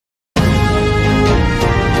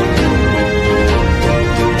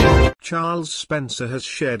Charles Spencer has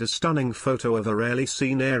shared a stunning photo of a rarely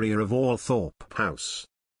seen area of Althorp House.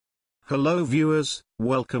 Hello viewers,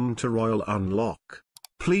 welcome to Royal Unlock.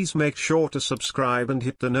 Please make sure to subscribe and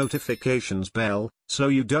hit the notifications bell, so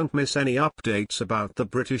you don't miss any updates about the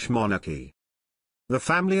British monarchy. The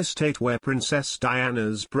family estate where Princess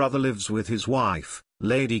Diana's brother lives with his wife,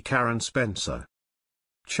 Lady Karen Spencer.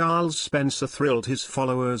 Charles Spencer thrilled his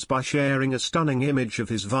followers by sharing a stunning image of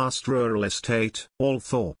his vast rural estate,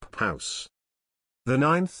 Althorp House. The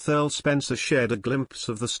 9th Earl Spencer shared a glimpse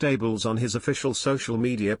of the stables on his official social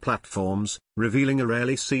media platforms, revealing a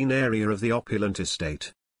rarely seen area of the opulent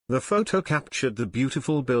estate. The photo captured the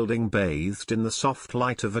beautiful building bathed in the soft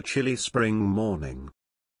light of a chilly spring morning.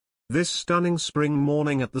 "This stunning spring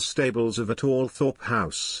morning at the stables of at Althorp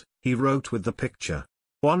House," he wrote with the picture.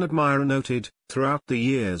 One admirer noted, "Throughout the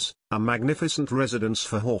years, a magnificent residence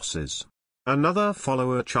for horses." Another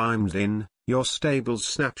follower chimed in, "Your stable's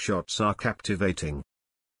snapshots are captivating.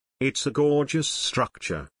 It's a gorgeous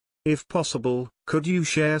structure. If possible, could you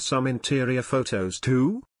share some interior photos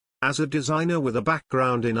too? As a designer with a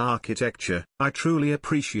background in architecture, I truly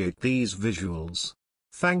appreciate these visuals.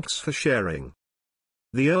 Thanks for sharing."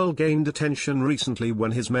 The Earl gained attention recently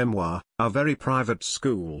when his memoir, A Very Private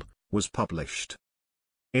School, was published.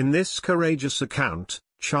 In this courageous account,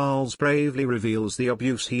 Charles bravely reveals the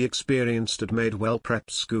abuse he experienced at Maidwell Prep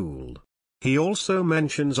School. He also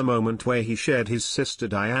mentions a moment where he shared his sister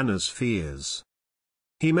Diana's fears.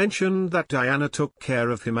 He mentioned that Diana took care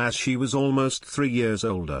of him as she was almost 3 years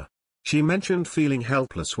older. She mentioned feeling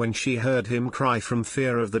helpless when she heard him cry from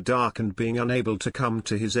fear of the dark and being unable to come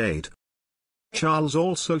to his aid. Charles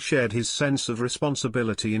also shared his sense of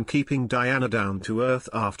responsibility in keeping Diana down to earth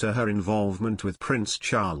after her involvement with Prince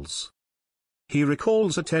Charles. He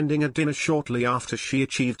recalls attending a dinner shortly after she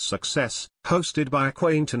achieved success, hosted by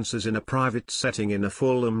acquaintances in a private setting in a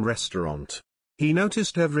Fulham restaurant. He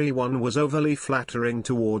noticed everyone was overly flattering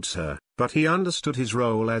towards her, but he understood his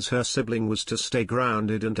role as her sibling was to stay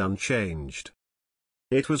grounded and unchanged.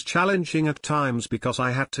 "It was challenging at times because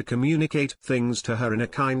I had to communicate things to her in a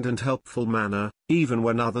kind and helpful manner, even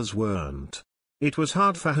when others weren't. It was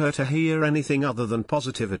hard for her to hear anything other than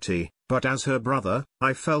positivity, but as her brother,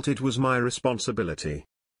 I felt it was my responsibility."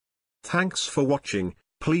 Thanks for watching.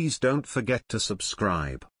 Please don't forget to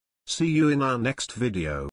subscribe. See you in our next video.